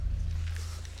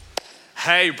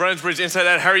Hey, Brownsbridge Inside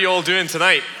Out, how are you all doing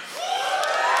tonight?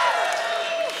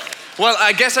 Well,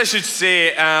 I guess I should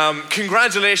say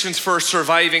congratulations for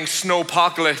surviving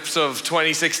snowpocalypse of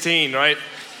 2016, right?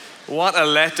 What a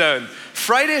letdown.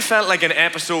 Friday felt like an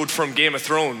episode from Game of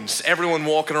Thrones. Everyone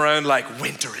walking around like,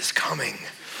 winter is coming.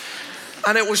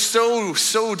 And it was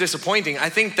so disappointing. I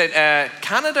think that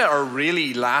Canada are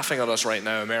really laughing at us right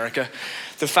now, America.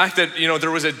 The fact that, there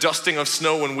was a dusting of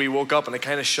snow when we woke up and it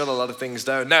kind of shut a lot of things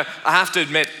down. Now, I have to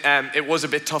admit, it was a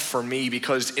bit tough for me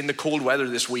because in the cold weather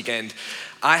this weekend,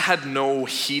 I had no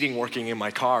heating working in my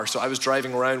car. So I was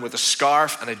driving around with a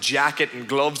scarf and a jacket and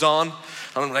gloves on.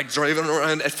 And I'm like driving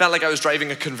around. It felt like I was driving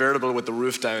a convertible with the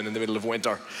roof down in the middle of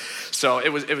winter. So it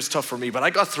was tough for me, but I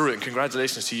got through it. And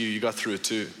congratulations to you, you got through it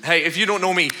too. Hey, if you don't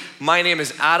know me, my name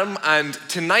is Adam. And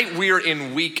tonight we're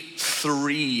in week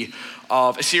 3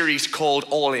 of a series called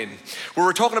All In, where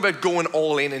we're talking about going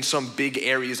all in some big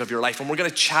areas of your life, and we're going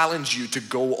to challenge you to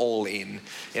go all in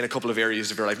a couple of areas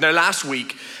of your life. Now, last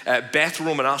week, Beth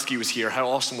Romanowski was here. How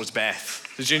awesome was Beth?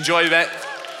 Did you enjoy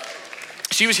Beth?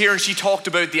 She was here and she talked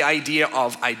about the idea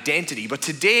of identity, but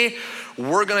today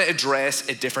we're going to address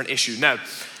a different issue. Now,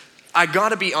 I got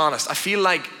to be honest, I feel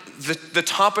like the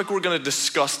topic we're going to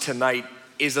discuss tonight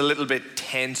is a little bit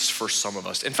tense for some of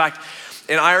us. In fact,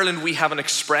 in Ireland, we have an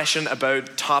expression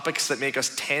about topics that make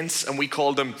us tense, and we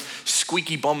call them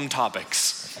squeaky bum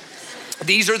topics.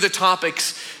 These are the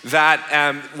topics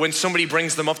that when somebody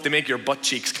brings them up, they make your butt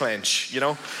cheeks clench,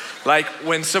 Like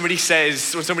when somebody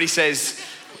says,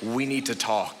 we need to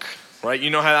talk, right? You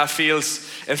know how that feels?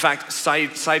 In fact,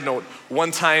 side note,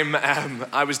 one time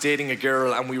I was dating a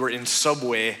girl and we were in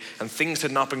Subway and things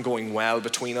had not been going well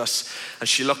between us, and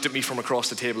she looked at me from across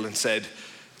the table and said,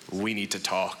 we need to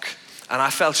talk. And I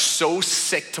felt so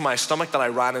sick to my stomach that I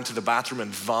ran into the bathroom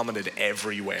and vomited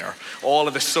everywhere. All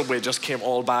of the Subway just came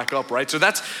all back up, right? So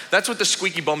that's what the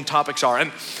squeaky bum topics are.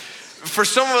 And for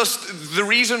some of us, the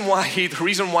reason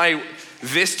why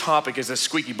this topic is a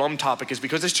squeaky bum topic is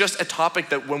because it's just a topic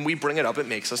that when we bring it up, it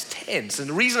makes us tense. And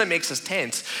the reason it makes us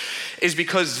tense is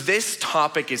because this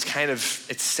topic is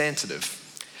it's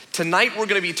sensitive. Tonight, we're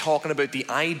going to be talking about the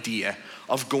idea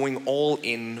of going all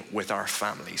in with our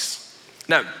families.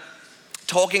 Now,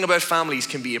 talking about families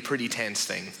can be a pretty tense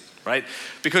thing, right?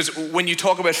 Because when you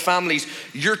talk about families,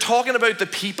 you're talking about the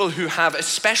people who have,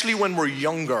 especially when we're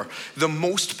younger, the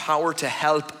most power to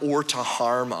help or to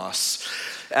harm us.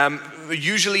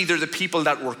 Usually they're the people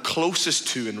that we're closest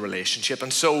to in relationship,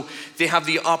 and so they have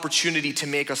the opportunity to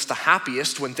make us the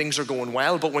happiest when things are going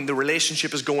well, but when the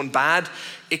relationship is going bad,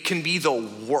 it can be the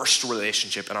worst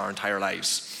relationship in our entire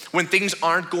lives. When things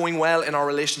aren't going well in our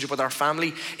relationship with our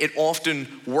family, it often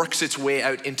works its way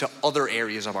out into other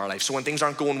areas of our life. So when things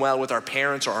aren't going well with our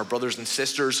parents or our brothers and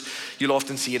sisters, you'll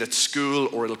often see it at school,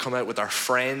 or it'll come out with our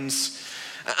friends.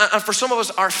 And for some of us,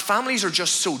 our families are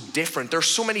just so different. There's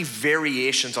so many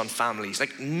variations on families.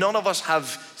 Like none of us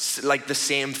have the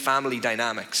same family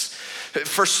dynamics.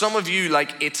 For some of you,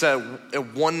 it's a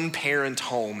one-parent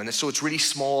home, and so it's really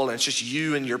small, and it's just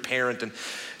you and your parent. And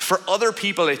for other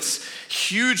people, it's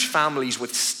huge families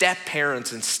with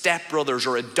step-parents and step-brothers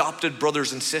or adopted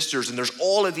brothers and sisters, and there's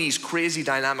all of these crazy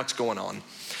dynamics going on.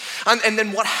 And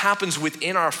then what happens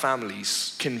within our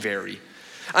families can vary.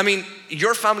 I mean,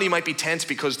 your family might be tense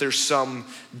because there's some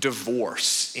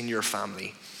divorce in your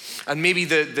family. And maybe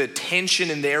the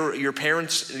tension in your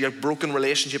parents' broken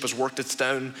relationship has worked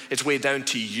its way down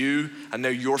to you, and now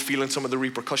you're feeling some of the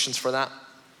repercussions for that.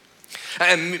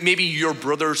 And maybe your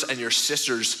brothers and your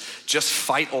sisters just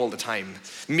fight all the time.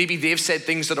 Maybe they've said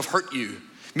things that have hurt you.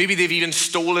 Maybe they've even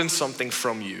stolen something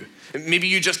from you. Maybe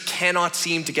you just cannot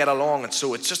seem to get along, and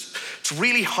so it's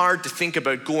really hard to think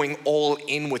about going all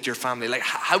in with your family. Like,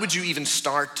 how would you even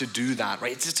start to do that,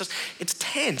 right? It's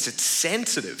tense, it's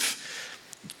sensitive.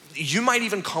 You might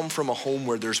even come from a home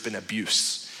where there's been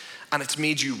abuse, and it's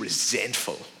made you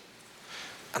resentful.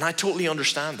 And I totally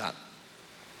understand that.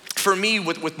 For me,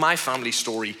 with my family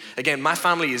story, again, my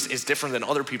family is different than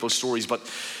other people's stories, but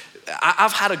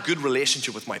I've had a good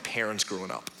relationship with my parents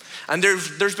growing up. And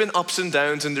there's been ups and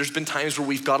downs, and there's been times where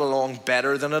we've got along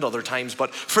better than at other times,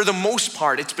 but for the most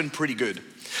part, it's been pretty good.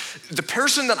 The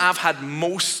person that I've had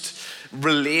most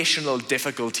relational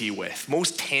difficulty with,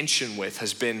 most tension with,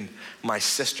 has been my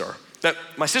sister. Now,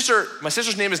 my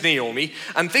sister's name is Naomi,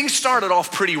 and things started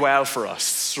off pretty well for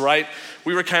us, right?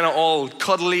 We were kind of all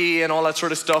cuddly and all that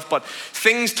sort of stuff, but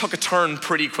things took a turn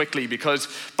pretty quickly because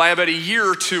by about a year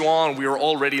or two on, we were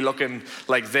already looking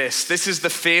like this. This is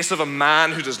the face of a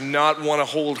man who does not want to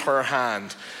hold her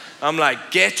hand. I'm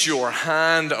like, get your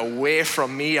hand away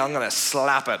from me. I'm going to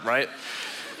slap it, right?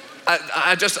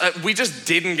 We just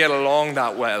didn't get along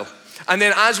that well. And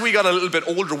then as we got a little bit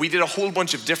older, we did a whole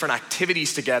bunch of different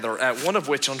activities together, one of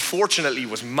which unfortunately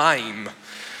was mime,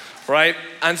 right?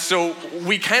 And so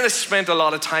we kind of spent a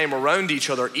lot of time around each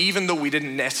other, even though we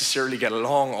didn't necessarily get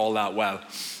along all that well.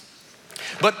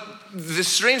 But the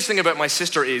strange thing about my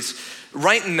sister is,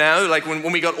 right now, like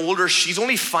when we got older, she's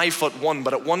only 5'1",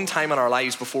 but at one time in our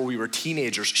lives before we were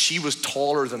teenagers, she was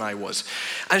taller than I was.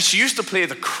 And she used to play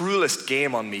the cruelest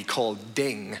game on me called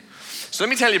Ding. So let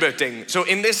me tell you about Ding. So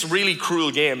in this really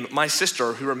cruel game, my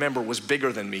sister, who remember was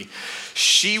bigger than me,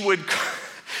 she would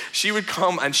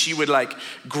come and she would like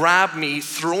grab me,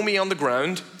 throw me on the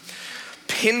ground,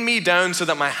 pin me down so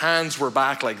that my hands were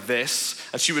back like this,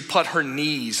 and she would put her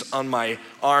knees on my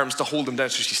arms to hold them down,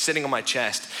 so she's sitting on my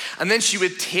chest. And then she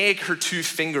would take her 2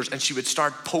 fingers and she would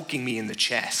start poking me in the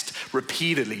chest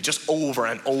repeatedly, just over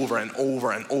and over and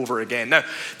over and over again. Now,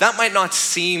 that might not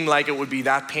seem like it would be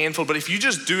that painful, but if you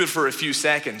just do it for a few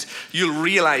seconds, you'll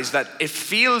realize that it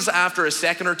feels after a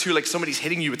second or two like somebody's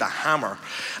hitting you with a hammer.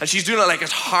 And she's doing it like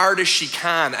as hard as she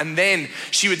can. And then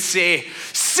she would say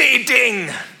ding,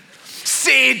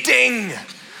 say ding.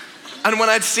 And when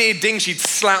I'd say ding, she'd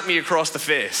slap me across the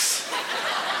face.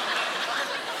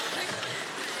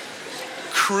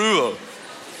 Cruel.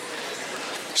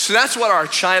 So that's what our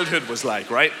childhood was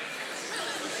like, right?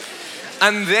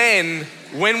 And then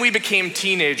when we became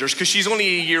teenagers, because she's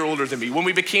only a year older than me, when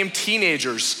we became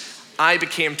teenagers, I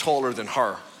became taller than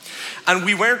her. And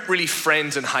we weren't really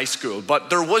friends in high school,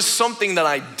 but there was something that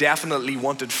I definitely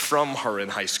wanted from her in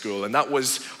high school, and that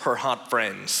was her hot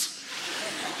friends.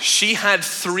 She had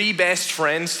 3 best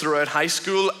friends throughout high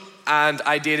school, and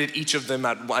I dated each of them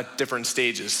at different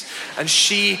stages. And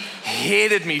she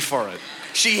hated me for it.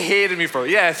 She hated me for it.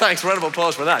 Yeah, thanks. Round of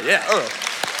applause for that. Yeah.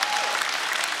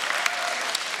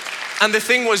 And the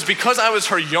thing was, because I was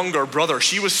her younger brother,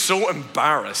 she was so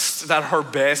embarrassed that her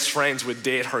best friends would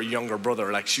date her younger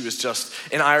brother. Like she was just,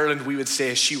 in Ireland, we would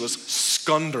say she was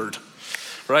scundered,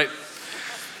 right?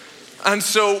 And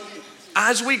so,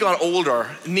 as we got older,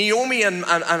 Naomi and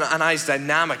I's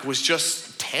dynamic was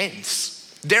just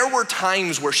tense. There were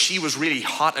times where she was really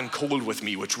hot and cold with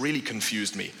me, which really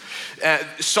confused me.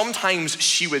 Sometimes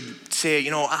she would say,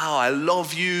 I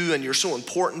love you and you're so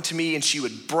important to me, and she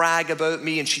would brag about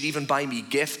me and she'd even buy me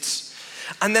gifts.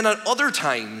 And then at other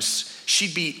times,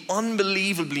 she'd be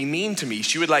unbelievably mean to me.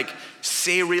 She would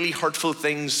say really hurtful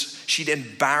things. She'd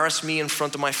embarrass me in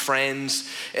front of my friends.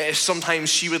 Sometimes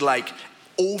she would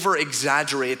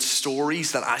over-exaggerate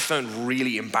stories that I found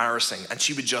really embarrassing, and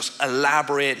she would just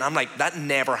elaborate, and I'm like, that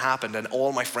never happened, and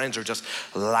all my friends are just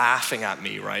laughing at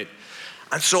me, right?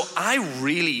 And so I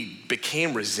really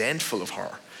became resentful of her.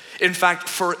 In fact,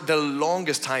 for the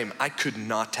longest time, I could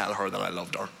not tell her that I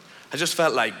loved her. I just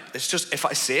felt like, it's just, if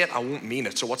I say it, I won't mean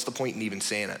it, so what's the point in even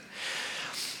saying it?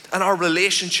 And our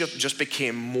relationship just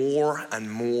became more and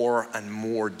more and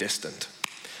more distant.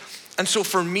 And so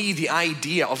for me, the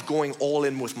idea of going all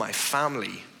in with my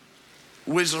family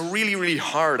was a really, really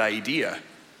hard idea.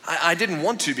 I didn't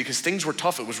want to because things were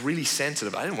tough. It was really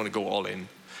sensitive. I didn't want to go all in.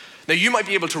 Now, you might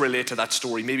be able to relate to that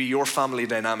story. Maybe your family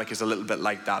dynamic is a little bit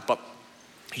like that. But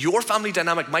your family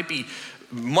dynamic might be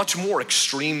much more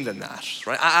extreme than that,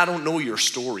 right? I don't know your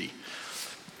story.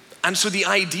 And so the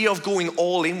idea of going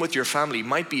all in with your family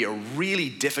might be a really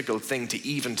difficult thing to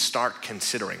even start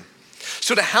considering.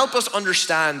 So to help us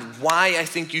understand why I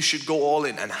think you should go all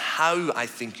in and how I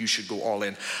think you should go all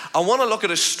in, I want to look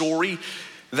at a story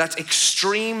that's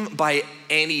extreme by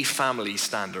any family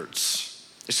standards.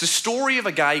 It's the story of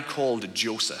a guy called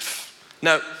Joseph.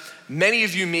 Now, many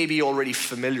of you may be already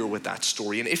familiar with that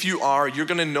story, and if you are, you're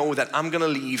going to know that I'm going to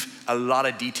leave a lot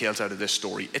of details out of this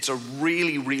story. It's a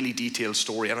really, really detailed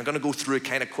story, and I'm going to go through it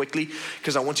kind of quickly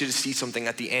because I want you to see something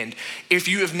at the end. If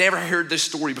you have never heard this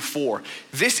story before,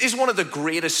 this is one of the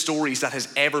greatest stories that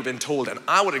has ever been told, and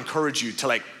I would encourage you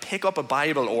to pick up a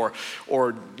Bible or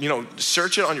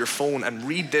search it on your phone and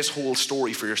read this whole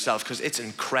story for yourself because it's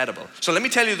incredible. So let me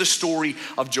tell you the story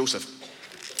of Joseph.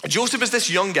 Joseph is this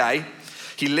young guy.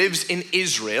 He lives in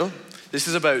Israel. This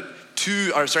is about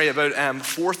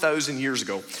 4,000 years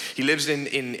ago. He lives in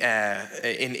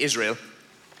Israel.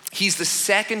 He's the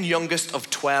second youngest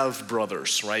of 12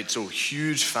 brothers, right? So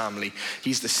huge family.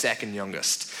 He's the second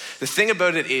youngest. The thing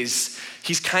about it is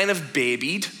he's kind of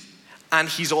babied, and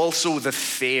he's also the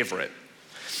favorite.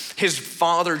 His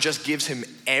father just gives him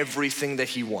everything that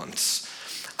he wants.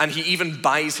 And he even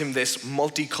buys him this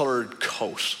multicolored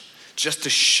coat, just to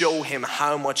show him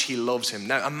how much he loves him.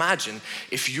 Now imagine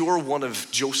if you're one of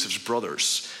Joseph's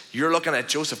brothers. You're looking at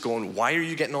Joseph going, why are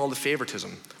you getting all the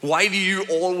favoritism? Why do you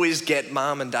always get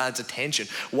mom and dad's attention?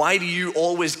 Why do you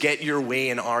always get your way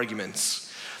in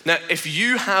arguments? Now, if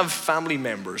you have family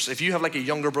members, if you have like a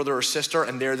younger brother or sister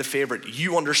and they're the favorite,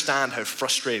 you understand how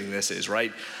frustrating this is,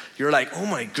 right? You're like, oh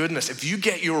my goodness, if you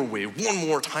get your way one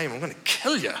more time, I'm gonna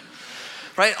kill you,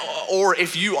 right? Or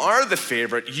if you are the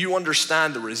favorite, you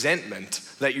understand the resentment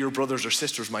that your brothers or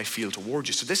sisters might feel towards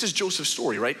you. So this is Joseph's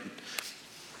story, right?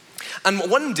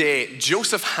 And one day,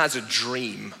 Joseph has a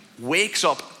dream, wakes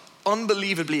up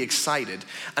unbelievably excited,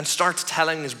 and starts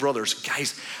telling his brothers,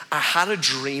 guys, I had a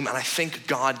dream and I think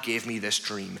God gave me this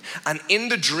dream. And in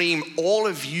the dream, all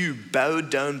of you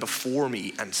bowed down before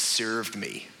me and served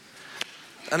me.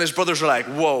 And his brothers are like,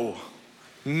 whoa,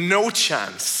 no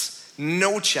chance,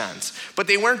 no chance. But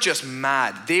they weren't just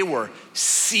mad, they were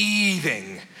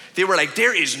seething. They were like,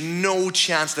 there is no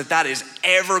chance that is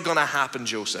ever gonna happen,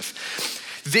 Joseph.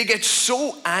 They get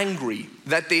so angry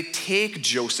that they take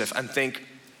Joseph and think,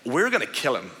 we're gonna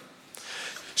kill him.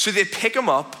 So they pick him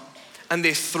up and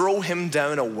they throw him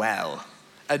down a well,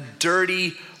 a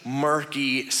dirty,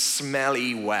 murky,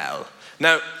 smelly well.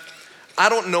 Now, I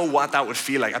don't know what that would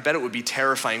feel like. I bet it would be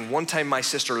terrifying. One time my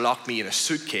sister locked me in a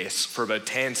suitcase for about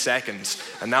 10 seconds,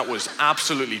 and that was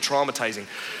absolutely traumatizing.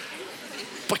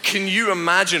 But can you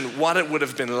imagine what it would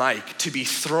have been like to be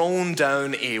thrown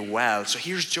down a well? So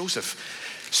here's Joseph,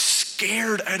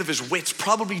 scared out of his wits,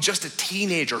 probably just a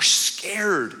teenager,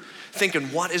 scared,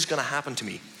 thinking, what is gonna happen to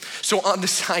me? So on the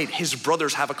side, his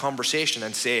brothers have a conversation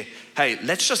and say, hey,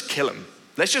 let's just kill him.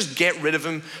 Let's just get rid of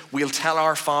him. We'll tell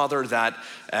our father that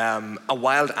a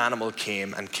wild animal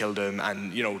came and killed him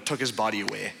and, took his body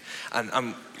away.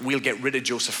 And we'll get rid of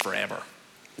Joseph forever.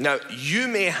 Now, you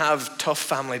may have tough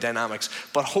family dynamics,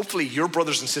 but hopefully your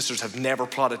brothers and sisters have never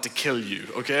plotted to kill you,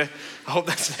 okay? I hope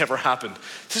that's never happened.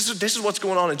 This is what's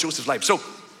going on in Joseph's life. So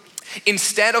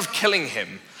instead of killing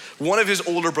him, one of his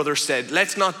older brothers said,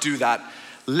 let's not do that.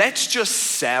 Let's just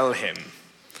sell him.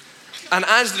 And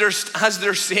as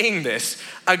they're saying this,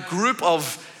 a group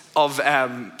of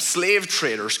slave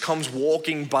traders comes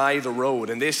walking by the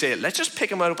road and they say, let's just pick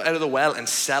him out of the well and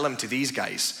sell him to these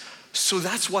guys. So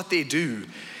that's what they do.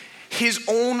 His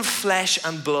own flesh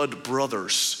and blood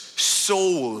brothers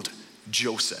sold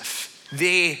Joseph.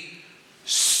 They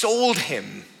sold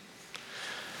him.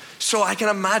 So I can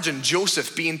imagine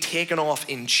Joseph being taken off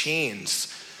in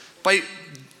chains by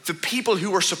the people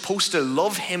who were supposed to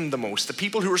love him the most, the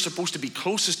people who were supposed to be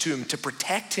closest to him, to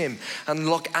protect him and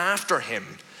look after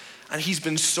him. And he's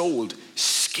been sold,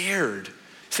 scared,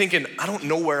 thinking, I don't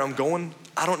know where I'm going.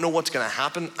 I don't know what's gonna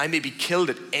happen. I may be killed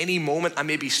at any moment. I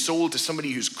may be sold to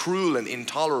somebody who's cruel and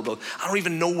intolerable. I don't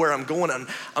even know where I'm going. And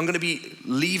I'm gonna be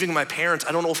leaving my parents.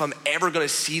 I don't know if I'm ever gonna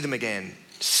see them again.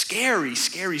 Scary,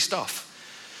 scary stuff.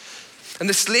 And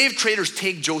the slave traders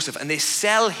take Joseph and they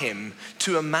sell him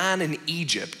to a man in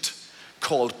Egypt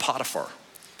called Potiphar.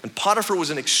 And Potiphar was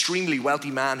an extremely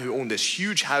wealthy man who owned this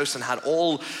huge house and had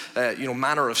all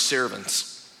manner of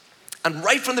servants. And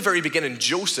right from the very beginning,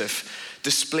 Joseph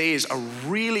displays a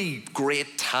really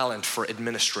great talent for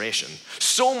administration.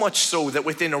 So much so that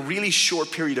within a really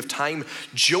short period of time,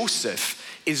 Joseph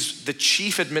is the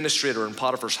chief administrator in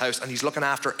Potiphar's house and he's looking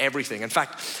after everything. In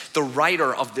fact, the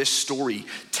writer of this story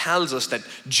tells us that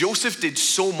Joseph did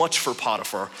so much for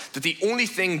Potiphar that the only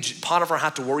thing Potiphar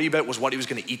had to worry about was what he was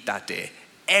going to eat that day.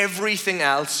 Everything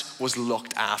else was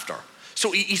looked after.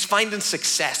 So he's finding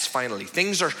success finally.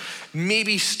 Things are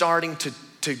maybe starting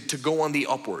to go on the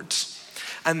upwards.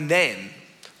 And then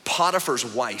Potiphar's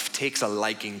wife takes a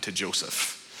liking to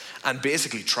Joseph and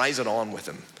basically tries it on with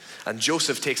him. And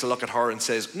Joseph takes a look at her and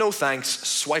says, no thanks,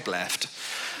 swipe left.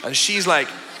 And she's like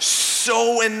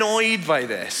so annoyed by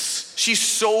this. She's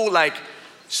so hurt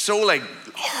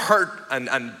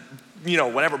and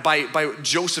whatever by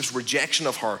Joseph's rejection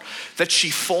of her that she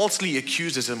falsely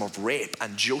accuses him of rape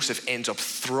and Joseph ends up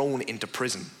thrown into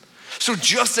prison. So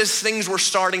just as things were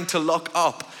starting to look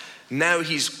up, now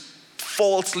he's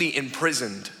falsely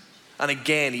imprisoned. And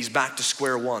again, he's back to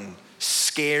square one,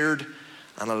 scared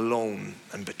and alone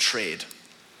and betrayed.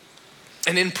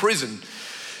 And in prison,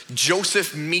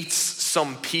 Joseph meets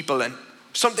some people, and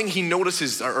something he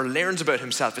notices or learns about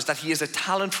himself is that he has a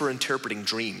talent for interpreting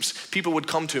dreams. People would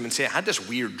come to him and say, I had this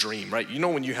weird dream, right? You know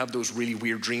when you have those really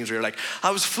weird dreams where you're like,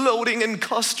 I was floating in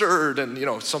custard and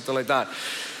something like that.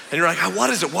 And you're like, what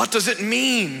is it? What does it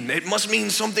mean? It must mean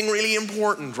something really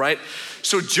important, right?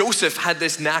 So Joseph had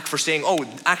this knack for saying,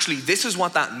 actually, this is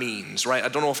what that means, right? I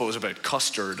don't know if it was about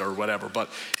custard or whatever, but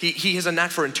he has a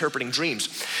knack for interpreting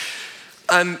dreams.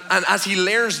 And as he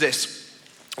learns this,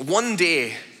 one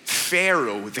day,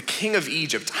 Pharaoh, the king of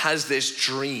Egypt, has this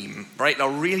dream, right? A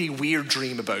really weird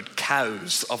dream about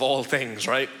cows, of all things,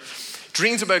 right?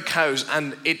 dreams about cows,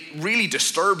 and it really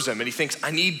disturbs him, and he thinks,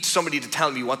 I need somebody to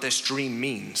tell me what this dream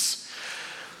means.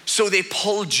 So they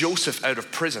pull Joseph out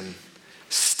of prison,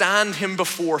 stand him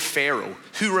before Pharaoh,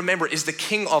 who, remember, is the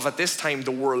king of, at this time,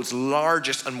 the world's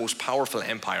largest and most powerful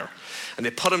empire. And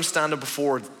they put him standing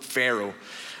before Pharaoh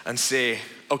and say,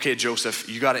 okay, Joseph,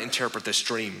 you got to interpret this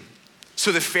dream.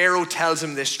 So the Pharaoh tells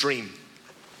him this dream.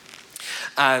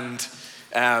 And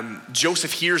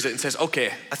Joseph hears it and says,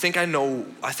 okay, I think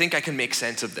I can make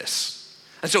sense of this.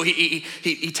 And so he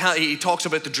talks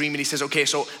about the dream, and he says, okay,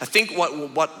 so I think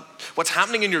what's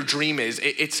happening in your dream is,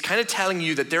 it's kind of telling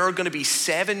you that there are going to be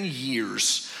 7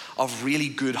 years of really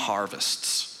good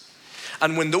harvests.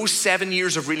 And when those 7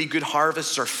 years of really good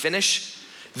harvests are finished,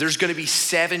 there's going to be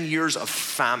 7 years of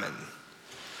famine.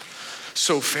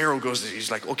 So Pharaoh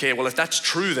he's like, okay, well, if that's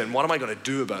true, then what am I going to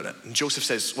do about it? And Joseph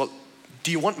says, well,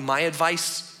 do you want my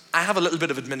advice? I have a little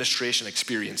bit of administration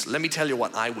experience. Let me tell you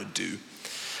what I would do.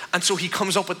 And so he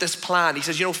comes up with this plan. He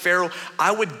says, Pharaoh,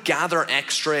 I would gather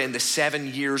extra in the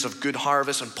 7 years of good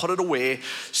harvest and put it away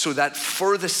so that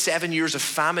for the 7 years of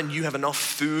famine, you have enough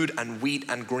food and wheat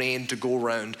and grain to go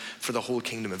around for the whole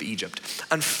kingdom of Egypt.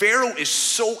 And Pharaoh is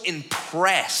so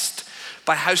impressed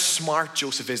by how smart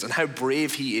Joseph is and how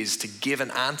brave he is to give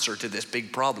an answer to this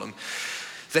big problem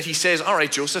that he says, all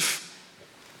right, Joseph,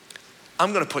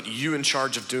 I'm going to put you in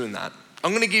charge of doing that. I'm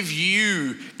going to give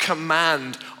you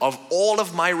command of all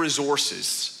of my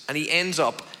resources. And he ends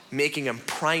up making him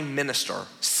prime minister,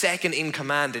 second in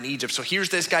command in Egypt. So here's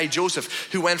this guy, Joseph,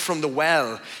 who went from the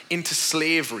well into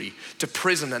slavery to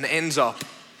prison and ends up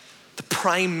the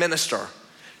prime minister,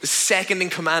 the second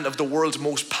in command of the world's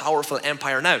most powerful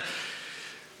empire. Now,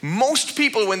 most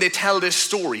people, when they tell this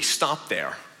story, stop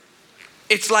there.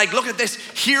 It's like, look at this.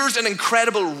 Here's an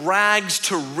incredible rags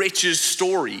to riches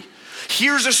story.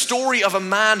 Here's a story of a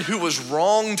man who was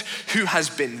wronged, who has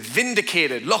been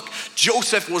vindicated. Look,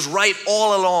 Joseph was right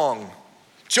all along.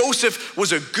 Joseph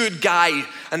was a good guy,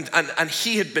 and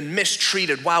he had been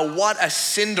mistreated. Wow, what a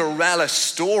Cinderella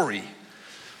story.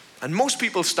 And most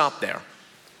people stop there.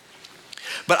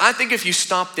 But I think if you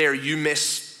stop there, you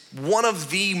miss one of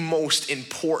the most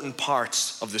important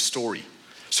parts of the story.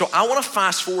 So I want to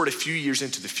fast forward a few years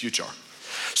into the future.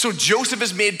 So Joseph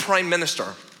is made prime minister.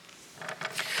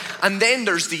 And then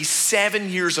there's these 7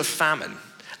 years of famine.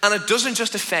 And it doesn't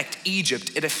just affect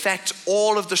Egypt, it affects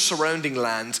all of the surrounding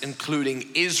lands,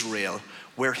 including Israel,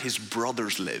 where his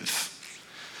brothers live.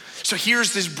 So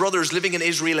here's his brothers living in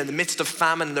Israel in the midst of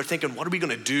famine, and they're thinking, what are we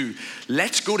going to do?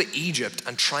 Let's go to Egypt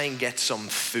and try and get some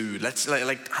food. Let's,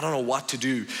 I don't know what to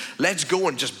do. Let's go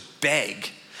and just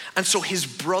beg. And so his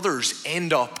brothers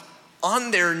end up on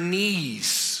their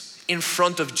knees in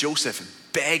front of Joseph,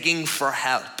 begging for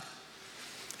help.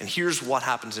 And here's what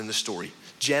happens in the story.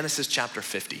 Genesis chapter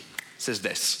 50 says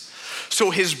this.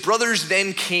 So his brothers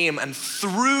then came and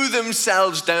threw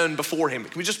themselves down before him.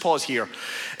 Can we just pause here?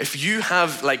 If you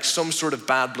have some sort of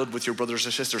bad blood with your brothers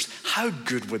or sisters, how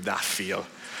good would that feel?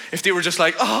 If they were just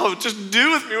like, oh, just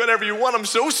do with me whatever you want. I'm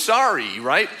so sorry,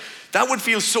 right? That would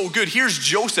feel so good. Here's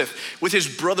Joseph with his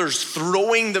brothers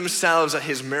throwing themselves at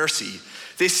his mercy.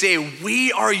 They say,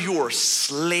 we are your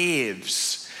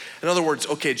slaves. In other words,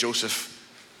 okay, Joseph,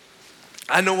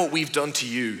 I know what we've done to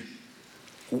you.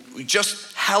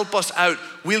 Just help us out.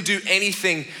 We'll do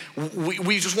anything.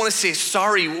 We just want to say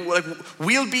sorry.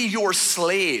 We'll be your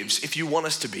slaves if you want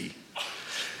us to be.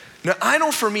 Now, I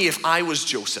know for me, if I was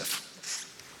Joseph,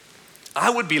 I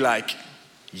would be like,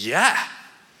 yeah,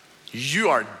 you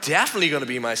are definitely going to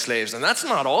be my slaves. And that's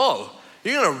not all.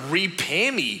 You're going to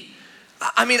repay me.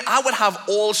 I mean, I would have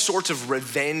all sorts of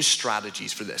revenge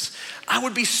strategies for this. I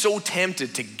would be so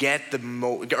tempted to get the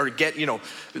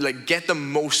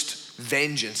most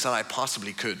vengeance that I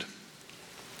possibly could.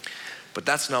 But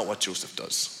that's not what Joseph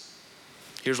does.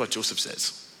 Here's what Joseph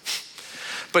says.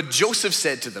 But Joseph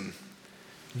said to them,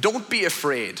 don't be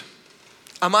afraid.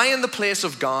 Am I in the place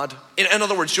of God? In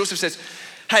other words, Joseph says,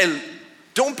 hey,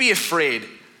 don't be afraid.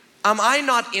 Am I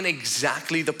not in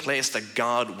exactly the place that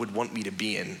God would want me to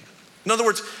be in? In other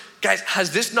words, guys,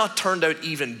 has this not turned out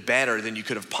even better than you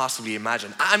could have possibly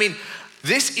imagined? I mean,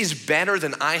 this is better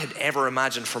than I had ever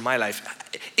imagined for my life.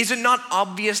 Is it not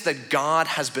obvious that God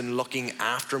has been looking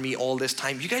after me all this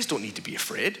time? You guys don't need to be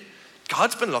afraid.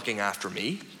 God's been looking after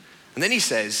me. And then he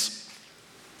says,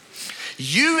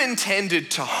 you intended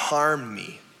to harm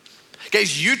me.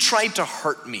 Guys, you tried to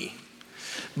hurt me,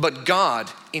 but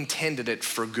God intended it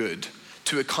for good,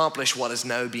 to accomplish what is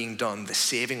now being done, the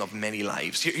saving of many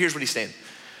lives. Here's what he's saying.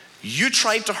 You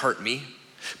tried to hurt me,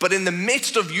 But in the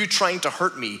midst of you trying to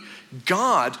hurt me,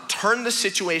 God turned the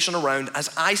situation around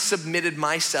as I submitted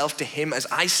myself to him, as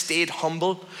I stayed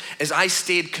humble, as I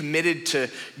stayed committed to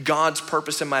God's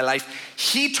purpose in my life.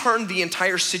 He turned the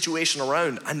entire situation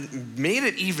around and made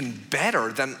it even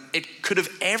better than it could have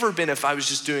ever been if I was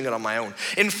just doing it on my own.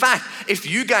 In fact, if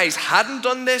you guys hadn't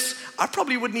done this, I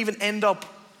probably wouldn't even end up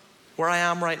where I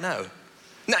am right now.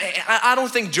 Now, I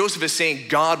don't think Joseph is saying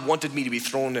God wanted me to be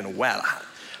thrown in a well,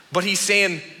 but he's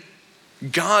saying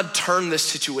God turned this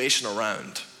situation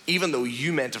around. Even though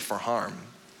you meant it for harm,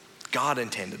 God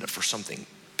intended it for something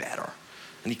better.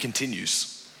 And he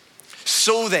continues.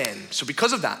 So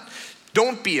because of that,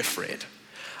 don't be afraid.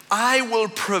 I will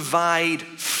provide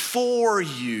for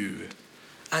you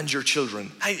and your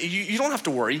children. You don't have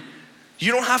to worry.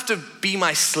 You don't have to be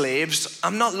my slaves.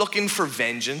 I'm not looking for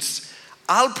vengeance.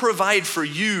 I'll provide for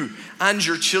you and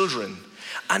your children.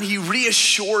 And he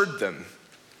reassured them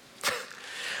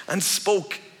and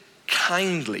spoke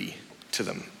kindly to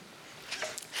them.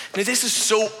 Now, this is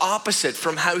so opposite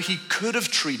from how he could have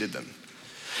treated them.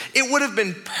 It would have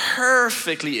been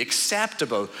perfectly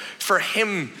acceptable for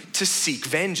him to seek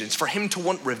vengeance, for him to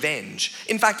want revenge.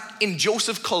 In fact, in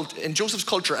Joseph's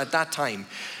culture at that time,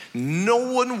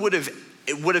 no one would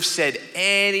have said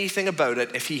anything about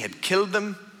it if he had killed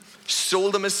them,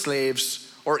 sold them as slaves,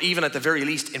 or even at the very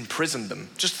least imprisoned them,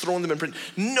 just thrown them in prison.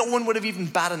 No one would have even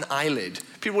bat an eyelid.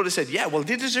 People would have said, yeah, well,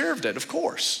 they deserved it, of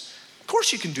course. Of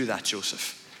course you can do that,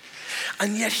 Joseph.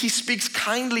 And yet he speaks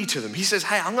kindly to them. He says,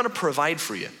 hey, I'm going to provide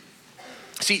for you.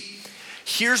 See,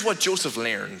 here's what Joseph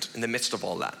learned in the midst of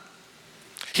all that.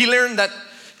 He learned that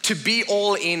to be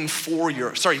all in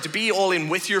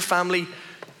with your family,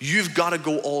 you've got to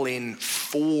go all in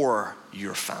for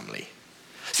your family.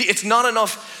 See, it's not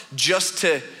enough just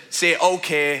to say,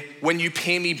 okay, when you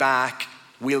pay me back,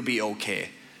 we'll be okay.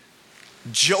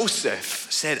 Joseph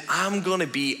said, I'm going to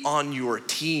be on your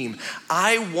team.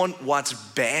 I want what's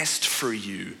best for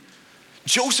you.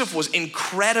 Joseph was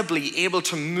incredibly able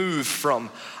to move from,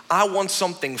 I want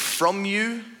something from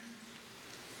you.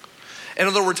 In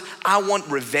other words, I want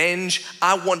revenge.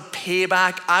 I want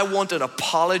payback. I want an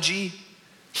apology.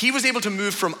 He was able to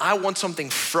move from, I want something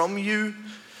from you,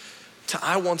 to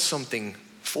I want something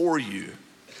for you.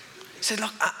 He said,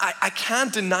 look, I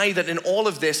can't deny that in all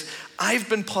of this, I've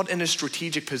been put in a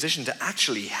strategic position to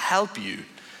actually help you.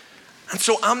 And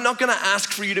so I'm not going to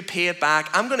ask for you to pay it back.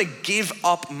 I'm going to give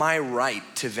up my right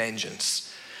to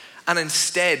vengeance. And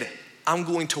instead, I'm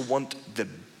going to want the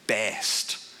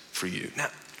best for you. Now,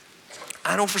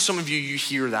 I know for some of you, you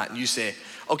hear that and you say,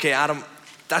 okay, Adam,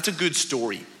 that's a good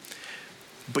story,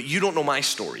 but you don't know my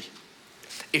story.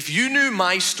 If you knew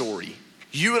my story,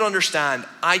 you would understand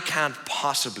I can't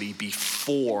possibly be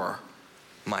for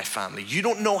my family. You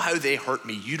don't know how they hurt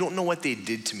me. You don't know what they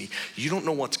did to me. You don't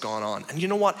know what's gone on. And you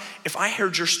know what? If I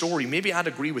heard your story, maybe I'd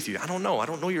agree with you. I don't know. I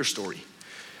don't know your story.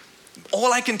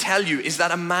 All I can tell you is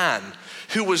that a man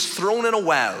who was thrown in a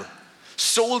well,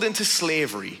 sold into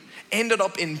slavery, ended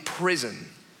up in prison,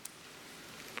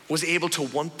 was able to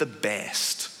want the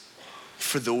best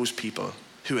for those people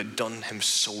who had done him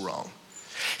so wrong.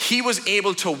 He was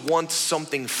able to want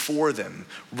something for them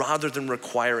rather than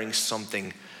requiring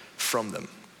something from them.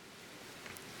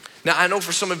 Now, I know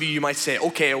for some of you, you might say,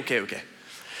 okay.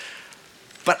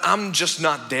 But I'm just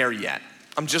not there yet.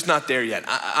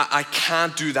 I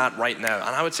can't do that right now.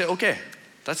 And I would say, okay,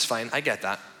 that's fine. I get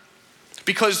that.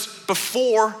 Because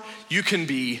before you can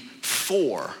be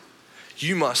for,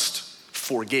 you must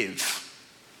forgive.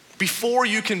 Before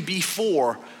you can be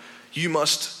for, you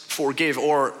must forgive.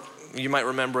 Or you might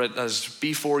remember it as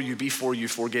before you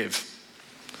forgive.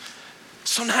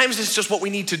 Sometimes it's just what we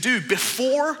need to do.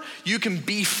 Before you can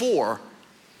be for,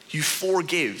 you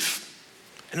forgive.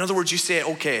 In other words, you say,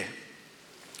 okay,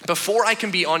 before I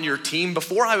can be on your team,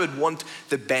 before I would want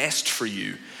the best for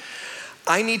you,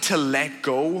 I need to let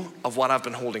go of what I've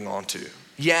been holding on to.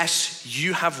 Yes,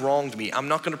 you have wronged me. I'm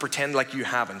not going to pretend like you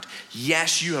haven't.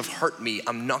 Yes, you have hurt me.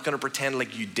 I'm not going to pretend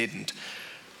like you didn't.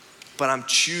 But I'm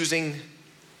choosing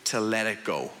to let it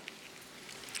go.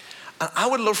 And I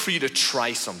would love for you to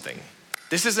try something.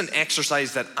 This is an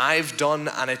exercise that I've done,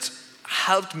 and it's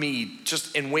helped me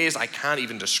just in ways I can't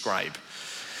even describe.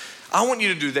 I want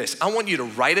you to do this. I want you to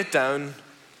write it down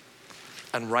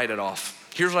and write it off.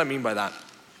 Here's what I mean by that.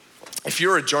 If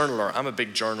you're a journaler, I'm a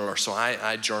big journaler, so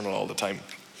I journal all the time.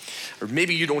 Or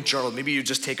maybe you don't journal, maybe you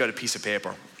just take out a piece of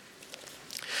paper.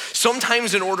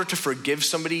 Sometimes in order to forgive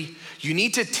somebody, you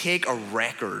need to take a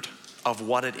record of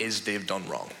what it is they've done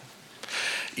wrong.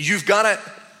 You've got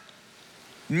to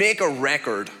make a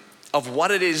record of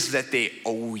what it is that they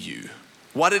owe you,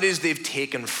 what it is they've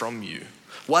taken from you,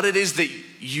 what it is that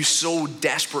you so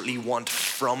desperately want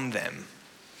from them.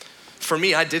 For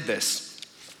me, I did this.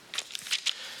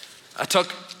 I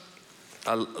took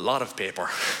a lot of paper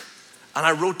and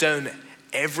I wrote down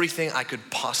everything I could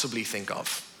possibly think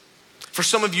of. For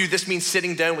some of you, this means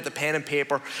sitting down with a pen and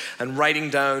paper and writing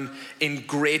down in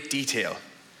great detail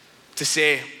to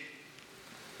say,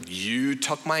 you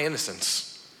took my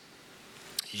innocence.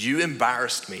 You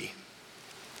embarrassed me.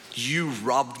 You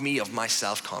robbed me of my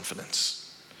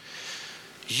self-confidence.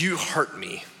 You hurt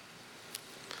me.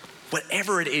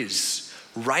 Whatever it is,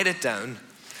 write it down.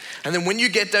 And then when you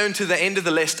get down to the end of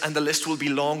the list, and the list will be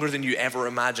longer than you ever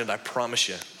imagined, I promise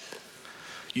you,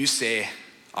 you say,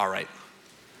 all right,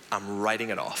 I'm writing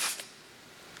it off.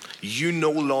 You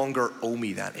no longer owe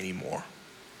me that anymore.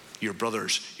 Your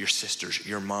brothers, your sisters,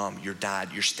 your mom, your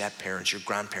dad, your step-parents, your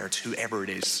grandparents, whoever it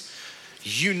is,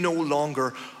 you no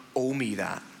longer owe me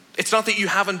that. It's not that you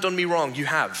haven't done me wrong, you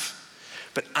have.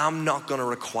 But I'm not gonna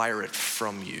require it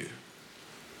from you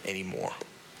anymore.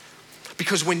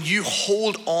 Because when you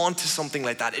hold on to something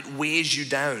like that, it weighs you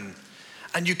down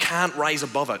and you can't rise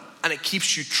above it and it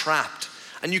keeps you trapped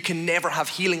and you can never have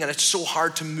healing and it's so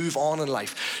hard to move on in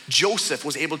life. Joseph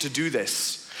was able to do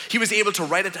this. He was able to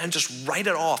write it down, just write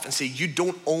it off and say, you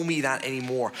don't owe me that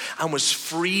anymore, and was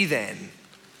free then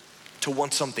to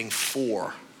want something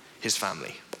for his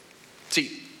family.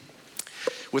 See,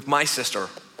 with my sister,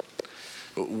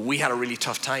 we had a really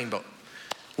tough time, but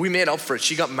we made up for it.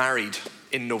 She got married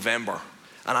in November,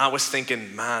 and I was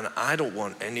thinking, man, I don't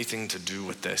want anything to do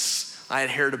with this. I had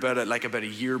heard about it like about a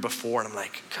year before, and I'm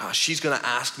like, gosh, she's gonna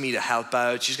ask me to help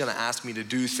out. She's gonna ask me to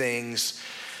do things.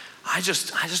 I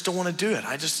just don't want to do it.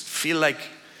 I just feel like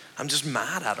I'm just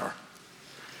mad at her.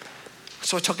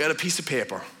 So I took out a piece of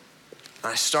paper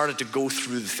and I started to go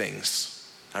through the things.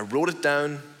 I wrote it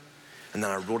down and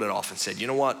then I wrote it off and said, you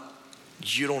know what?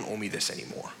 You don't owe me this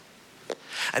anymore.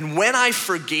 And when I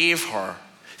forgave her,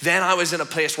 then I was in a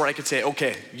place where I could say,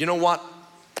 okay, you know what?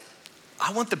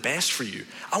 I want the best for you.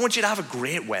 I want you to have a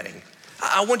great wedding.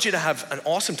 I want you to have an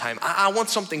awesome time. I want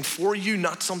something for you,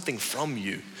 not something from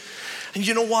you. And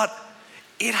you know what?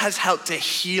 It has helped to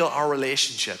heal our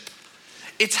relationship.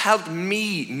 It's helped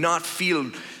me not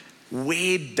feel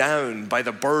weighed down by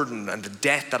the burden and the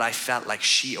debt that I felt like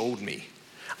she owed me.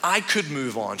 I could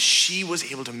move on. She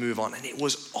was able to move on, and it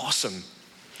was awesome.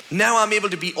 Now I'm able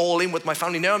to be all in with my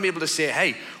family. Now I'm able to say,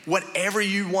 hey, whatever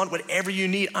you want, whatever you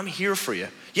need, I'm here for you.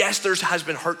 Yes, there has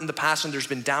been hurt in the past and there's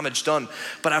been damage done,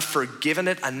 but I've forgiven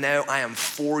it, and now I am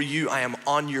for you. I am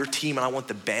on your team, and I want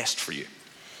the best for you.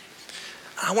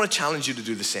 I want to challenge you to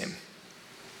do the same.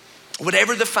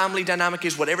 Whatever the family dynamic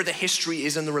is, whatever the history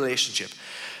is in the relationship,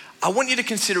 I want you to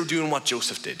consider doing what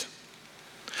Joseph did.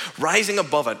 Rising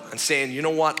above it and saying, you know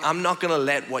what? I'm not going to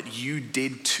let what you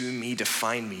did to me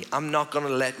define me. I'm not going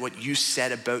to let what you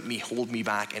said about me hold me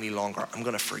back any longer. I'm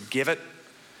going to forgive it.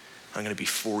 I'm going to be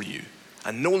for you.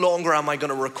 And no longer am I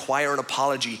going to require an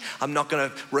apology. I'm not going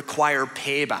to require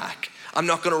payback. I'm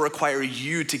not going to require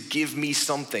you to give me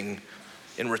something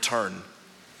in return.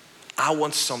 I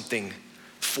want something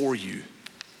for you,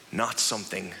 not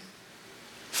something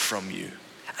from you.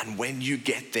 And when you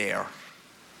get there,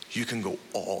 you can go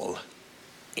all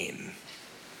in.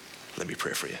 Let me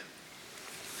pray for you.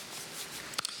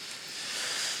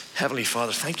 Heavenly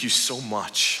Father, thank you so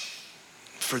much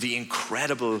for the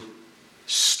incredible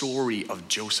story of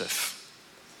Joseph.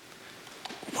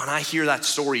 When I hear that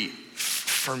story,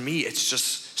 for me, it's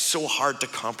just so hard to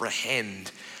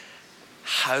comprehend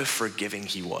how forgiving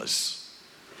he was.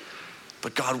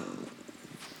 But God,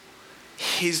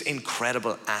 his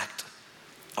incredible act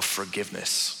of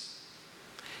forgiveness,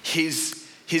 his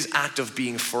act of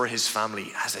being for his family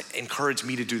has encouraged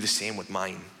me to do the same with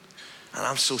mine. And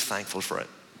I'm so thankful for it.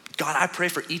 God, I pray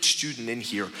for each student in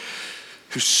here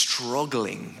who's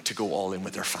struggling to go all in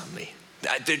with their family.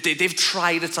 They've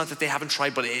tried, it's not that they haven't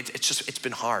tried, but it's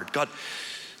been hard. God,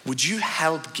 would you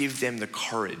help give them the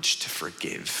courage to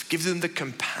forgive? Give them the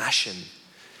compassion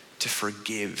to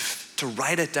forgive, to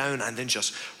write it down and then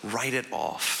just write it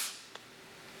off.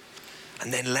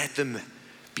 And then let them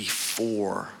be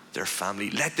for their family.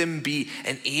 Let them be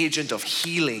an agent of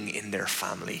healing in their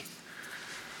family.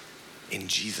 In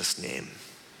Jesus' name,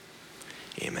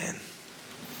 amen.